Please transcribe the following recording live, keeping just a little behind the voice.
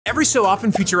Every so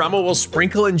often, Futurama will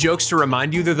sprinkle in jokes to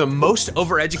remind you they're the most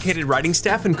overeducated writing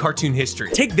staff in cartoon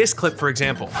history. Take this clip for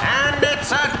example. And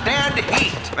it's a dead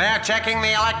heat. They're checking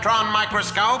the electron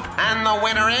microscope, and the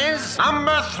winner is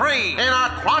number 3 in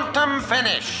a quantum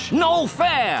finish. No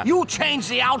fair! You change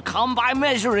the outcome by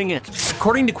measuring it.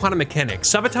 According to quantum mechanics,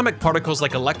 subatomic particles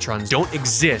like electrons don't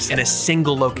exist in a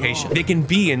single location. They can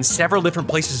be in several different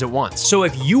places at once. So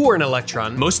if you were an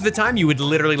electron, most of the time you would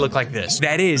literally look like this.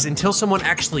 That is, until someone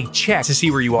actually checks to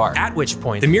see where you are. At which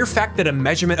point, the mere fact that a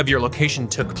measurement of your location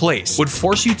took place would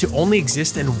force you to only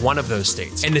exist in one of those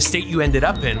states, and the state you ended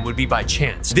up in would be by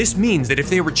chance. This means that if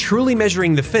they were truly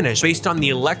measuring the finish based on the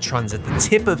electrons at the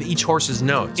tip of each horse's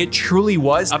nose, it truly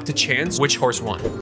was up to chance which horse won.